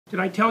Did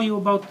I tell you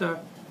about the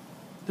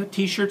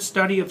t-shirt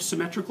study of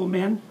symmetrical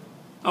men?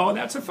 Oh,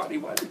 that's a funny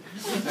one.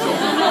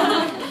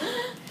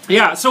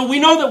 Yeah, so we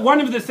know that one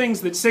of the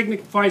things that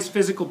signifies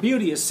physical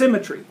beauty is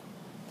symmetry,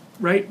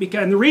 right?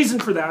 And the reason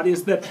for that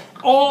is that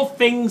all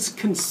things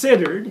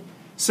considered,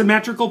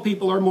 symmetrical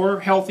people are more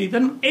healthy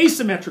than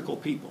asymmetrical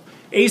people.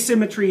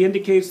 Asymmetry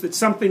indicates that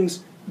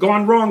something's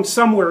gone wrong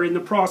somewhere in the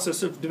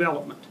process of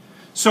development.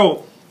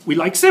 So we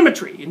like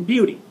symmetry in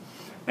beauty.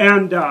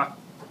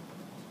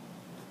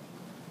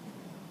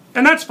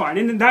 And that's fine,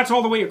 and that's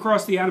all the way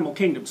across the animal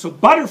kingdom. So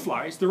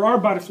butterflies, there are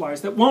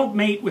butterflies that won't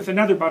mate with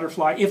another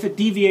butterfly if it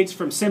deviates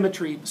from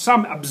symmetry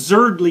some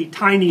absurdly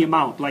tiny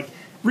amount. Like,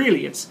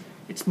 really, it's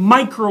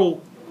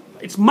micro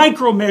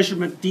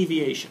measurement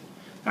deviation.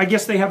 I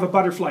guess they have a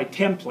butterfly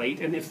template,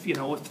 and if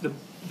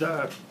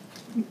the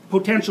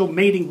potential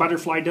mating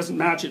butterfly doesn't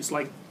match, it's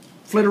like,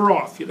 flitter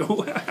off,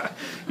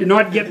 You're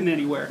not getting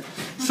anywhere.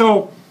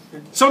 So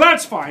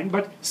that's fine,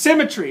 but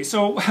symmetry.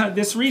 So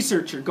this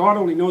researcher, God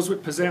only knows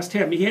what possessed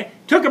him, he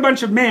took a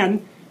bunch of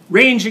men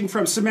ranging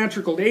from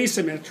symmetrical to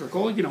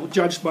asymmetrical,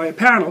 judged by a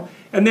panel,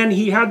 and then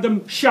he had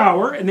them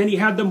shower, and then he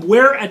had them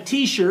wear a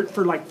t-shirt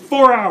for like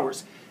 4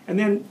 hours, and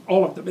then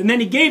all of them. And then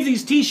he gave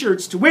these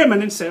t-shirts to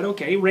women and said,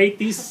 okay, rate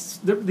the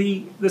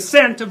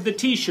scent of the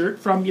t-shirt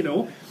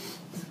from,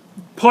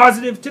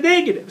 positive to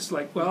negatives.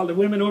 Like, well, the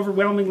women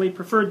overwhelmingly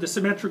preferred the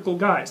symmetrical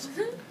guys.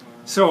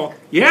 So,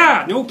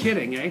 yeah, no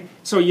kidding, eh?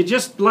 So you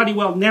just bloody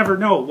well never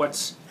know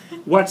what's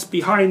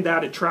behind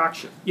that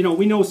attraction.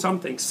 We know some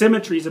things.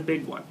 Symmetry is a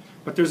big one,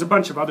 but there's a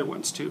bunch of other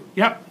ones too.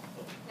 Yep?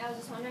 I was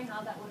just wondering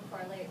how that would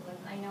correlate with,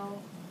 I know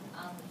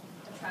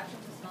attraction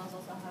to smells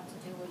also have to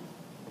do with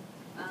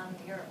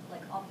your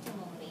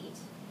optimal mate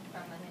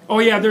from an Oh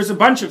yeah, there's a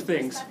bunch of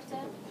things.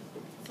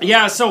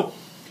 Yeah, so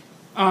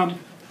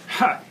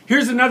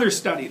here's another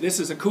study. This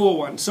is a cool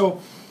one.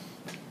 So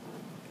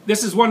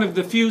this is one of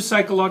the few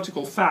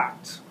psychological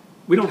facts.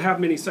 We don't have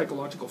many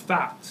psychological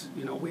facts.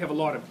 We have a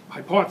lot of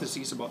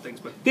hypotheses about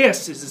things, but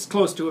this is as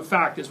close to a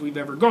fact as we've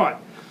ever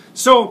got.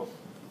 So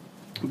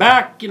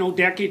back,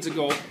 decades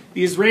ago,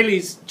 the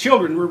Israelis'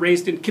 children were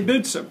raised in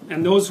kibbutzim,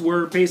 and those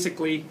were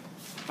basically,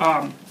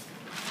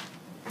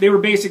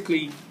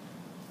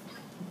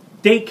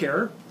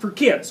 daycare for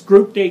kids,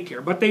 group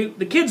daycare. But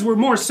the kids were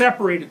more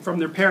separated from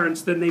their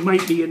parents than they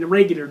might be in a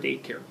regular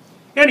daycare.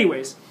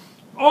 Anyways,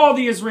 all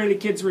the Israeli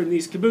kids were in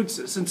these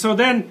kibbutzes. And so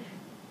then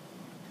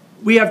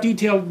we have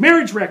detailed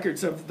marriage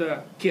records of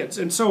the kids.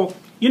 And so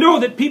you know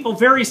that people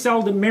very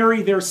seldom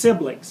marry their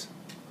siblings.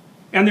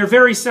 And they're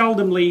very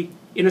seldomly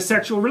in a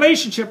sexual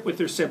relationship with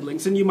their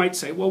siblings. And you might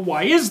say, well,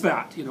 why is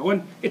that?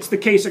 And it's the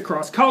case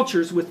across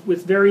cultures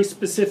with very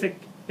specific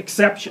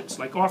exceptions.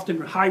 Like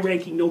often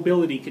high-ranking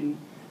nobility can,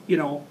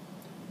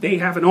 they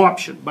have an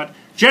option. But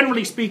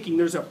generally speaking,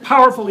 there's a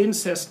powerful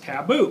incest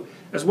taboo,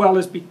 as well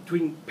as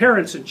between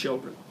parents and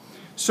children.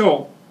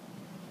 So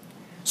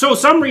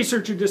some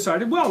researcher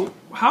decided, well,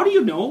 how do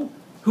you know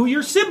who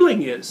your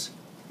sibling is?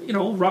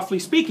 Roughly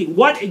speaking.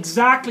 What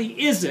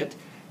exactly is it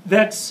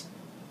that's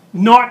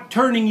not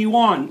turning you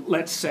on,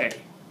 let's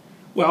say?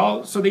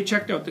 Well, so they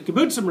checked out the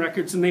kibbutzim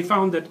records and they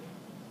found that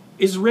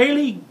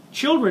Israeli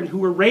children who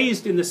were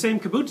raised in the same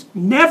kibbutz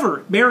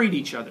never married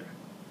each other.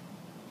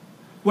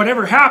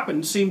 Whatever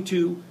happened seemed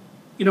to,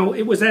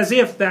 it was as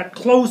if that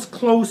close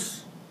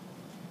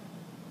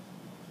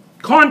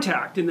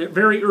contact in the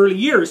very early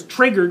years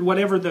triggered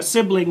whatever the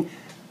sibling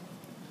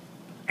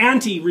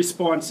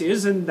anti-response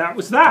is, and that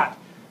was that.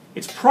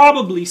 It's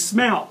probably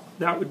smell.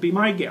 That would be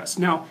my guess.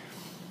 Now,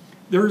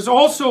 there's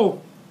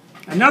also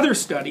another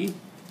study.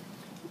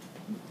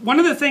 One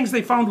of the things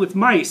they found with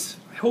mice,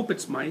 I hope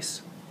it's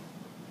mice,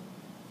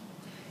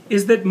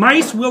 is that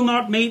mice will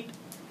not mate.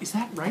 Is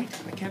that right?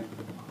 I can't.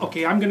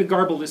 Okay, I'm going to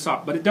garble this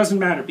up, but it doesn't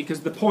matter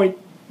because the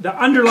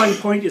underlying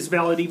point is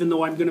valid even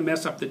though I'm going to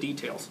mess up the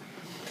details.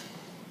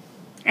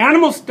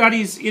 Animal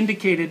studies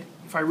indicated,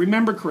 if I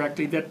remember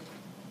correctly, that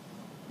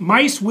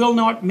mice will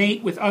not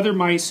mate with other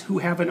mice who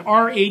have an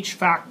Rh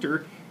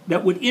factor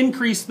that would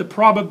increase the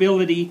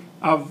probability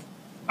of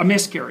a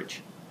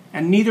miscarriage.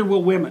 And neither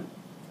will women.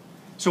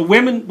 So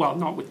women, well,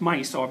 not with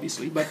mice,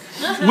 obviously, but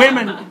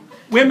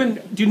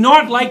women do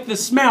not like the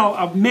smell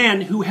of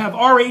men who have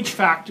Rh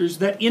factors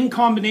that in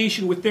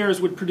combination with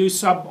theirs would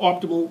produce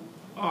suboptimal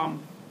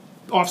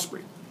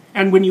offspring.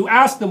 And when you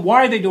ask them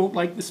why they don't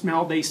like the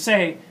smell, they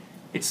say,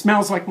 it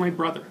smells like my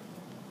brother.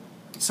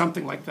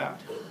 Something like that.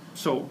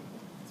 So,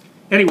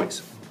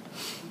 anyways,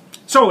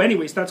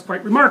 that's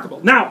quite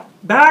remarkable. Now,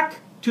 back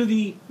to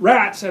the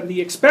rats and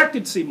the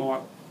expectancy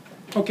model.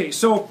 Okay,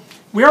 so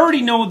we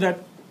already know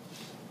that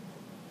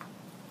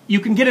you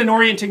can get an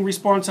orienting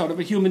response out of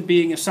a human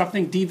being if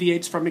something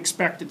deviates from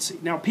expectancy.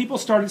 Now, people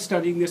started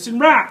studying this in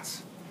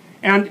rats.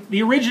 And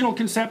the original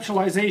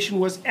conceptualization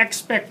was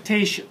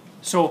expectation.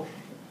 So,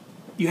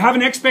 you have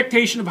an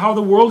expectation of how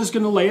the world is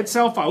going to lay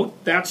itself out.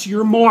 That's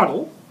your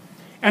model.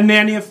 And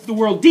then if the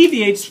world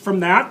deviates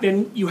from that,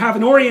 then you have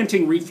an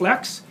orienting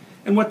reflex.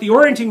 And what the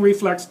orienting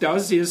reflex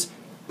does is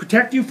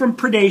protect you from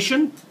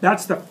predation.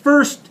 That's the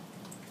first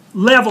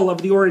level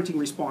of the orienting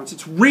response.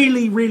 It's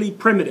really, really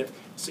primitive.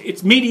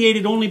 It's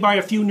mediated only by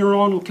a few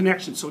neuronal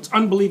connections, so it's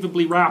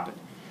unbelievably rapid.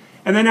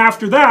 And then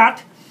after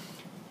that,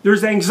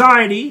 there's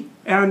anxiety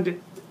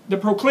and the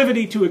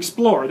proclivity to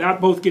explore.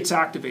 That both gets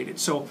activated.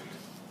 So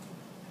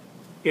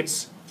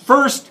it's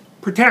first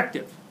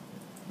protective.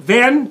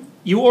 Then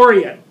you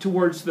orient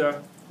towards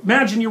the...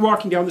 Imagine you're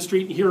walking down the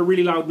street and you hear a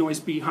really loud noise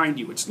behind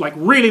you. It's like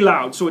really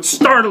loud, so it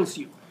startles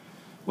you.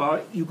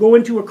 Well, you go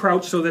into a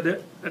crouch so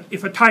that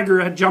if a tiger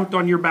had jumped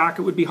on your back,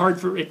 it would be hard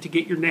for it to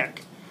get your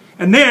neck.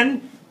 And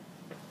then,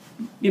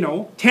 you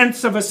know,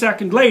 tenths of a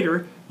second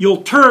later,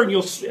 you'll turn,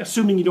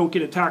 assuming you don't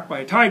get attacked by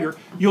a tiger,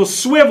 you'll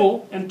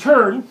swivel and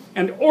turn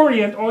and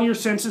orient all your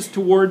senses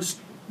towards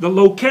the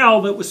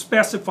locale that was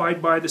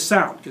specified by the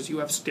sound, because you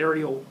have a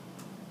stereo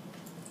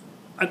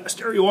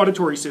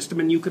auditory system,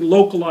 and you can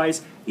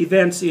localize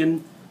events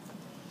in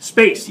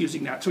space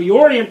using that. So you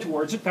orient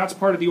towards it. That's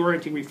part of the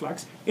orienting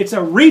reflex. It's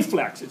a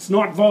reflex. It's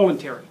not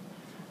voluntary.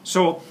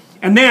 So,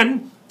 and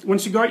then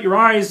once you got your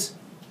eyes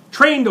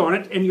trained on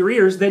it and your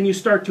ears, then you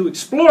start to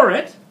explore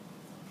it,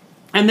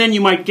 and then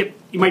you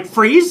might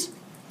freeze.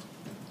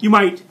 You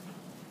might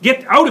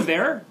get out of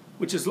there,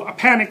 which is a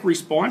panic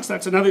response.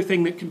 That's another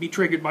thing that can be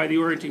triggered by the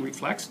orienting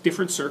reflex,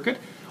 different circuit.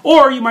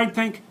 Or you might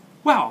think,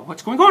 wow,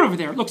 what's going on over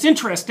there? It looks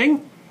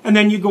interesting. And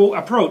then you go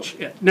approach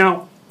it.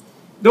 Now,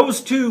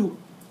 those two,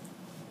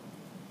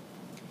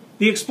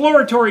 the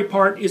exploratory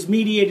part is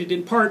mediated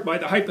in part by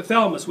the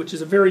hypothalamus, which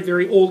is a very,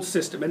 very old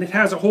system. And it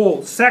has a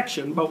whole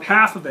section, about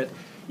half of it,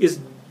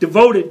 is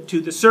devoted to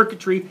the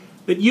circuitry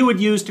that you would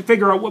use to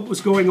figure out what was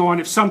going on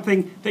if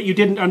something that you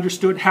didn't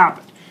understood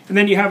happened. And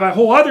then you have a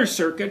whole other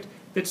circuit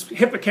that's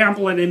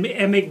hippocampal and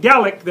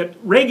amygdalic that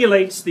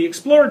regulates the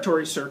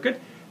exploratory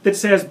circuit that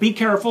says, be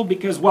careful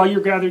because while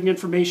you're gathering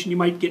information you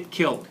might get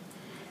killed.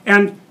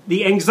 And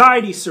the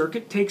anxiety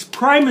circuit takes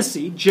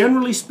primacy,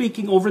 generally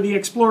speaking, over the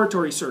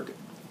exploratory circuit.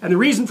 And the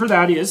reason for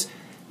that is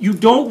you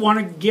don't want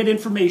to get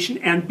information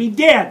and be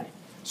dead.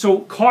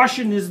 So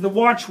caution is the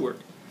watchword.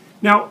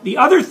 Now, the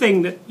other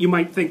thing that you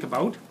might think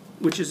about,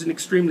 which is an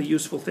extremely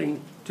useful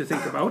thing to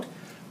think about,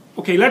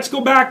 okay, let's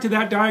go back to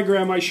that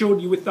diagram I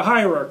showed you with the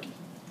hierarchy.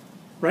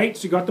 Right?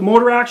 So you got the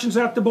motor actions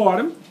at the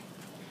bottom,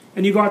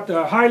 and you got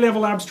the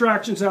high-level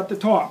abstractions at the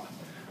top.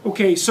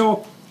 Okay,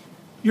 so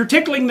you're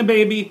tickling the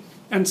baby,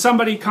 and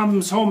somebody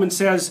comes home and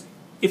says,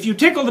 if you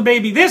tickle the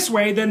baby this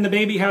way, then the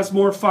baby has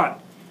more fun.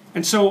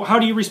 And so how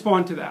do you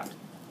respond to that?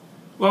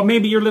 Well,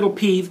 maybe you're a little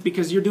peeved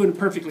because you're doing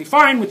perfectly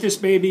fine with this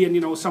baby, and you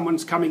know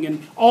someone's coming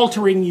and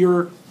altering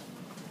your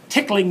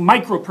tickling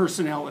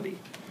micro-personality.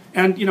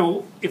 And you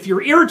know, if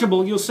you're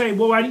irritable, you'll say,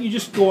 well, why don't you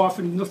just go off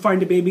and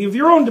find a baby of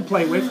your own to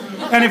play with?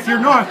 And if you're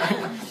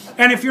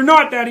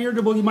not that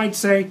irritable, you might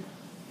say,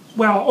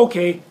 well,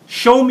 okay,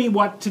 show me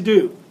what to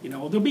do. You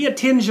know, there'll be a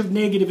tinge of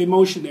negative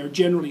emotion there,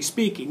 generally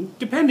speaking,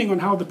 depending on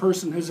how the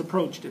person has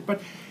approached it.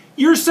 But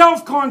your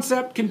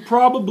self-concept can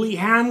probably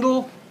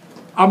handle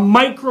a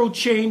micro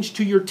change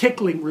to your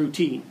tickling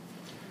routine.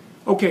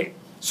 Okay,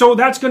 so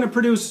that's going to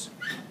produce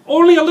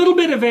only a little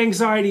bit of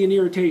anxiety and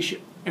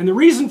irritation. And the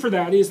reason for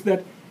that is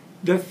that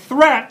the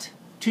threat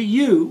to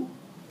you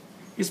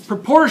is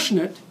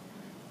proportionate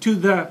to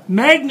the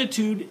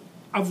magnitude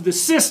of the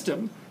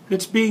system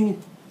that's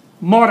being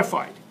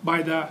modified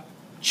by the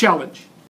challenge.